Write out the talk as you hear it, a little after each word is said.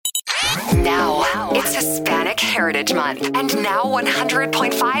Now, it's Hispanic Heritage Month, and Now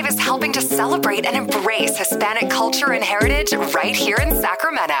 100.5 is helping to celebrate and embrace Hispanic culture and heritage right here in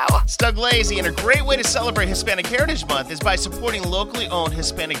Sacramento. Stug Lazy, and a great way to celebrate Hispanic Heritage Month is by supporting locally owned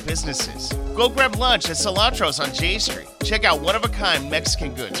Hispanic businesses. Go grab lunch at Cilantro's on J Street. Check out one-of-a-kind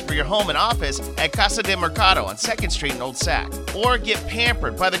Mexican goods for your home and office at Casa de Mercado on 2nd Street in Old Sac. Or get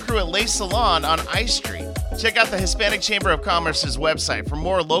pampered by the crew at Lace Salon on I Street. Check out the Hispanic Chamber of Commerce's website for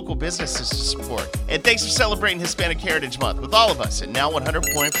more local businesses to support. And thanks for celebrating Hispanic Heritage Month with all of us at Now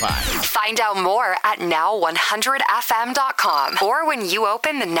 100.5. Find out more at now100fm.com or when you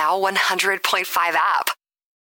open the Now 100.5 app.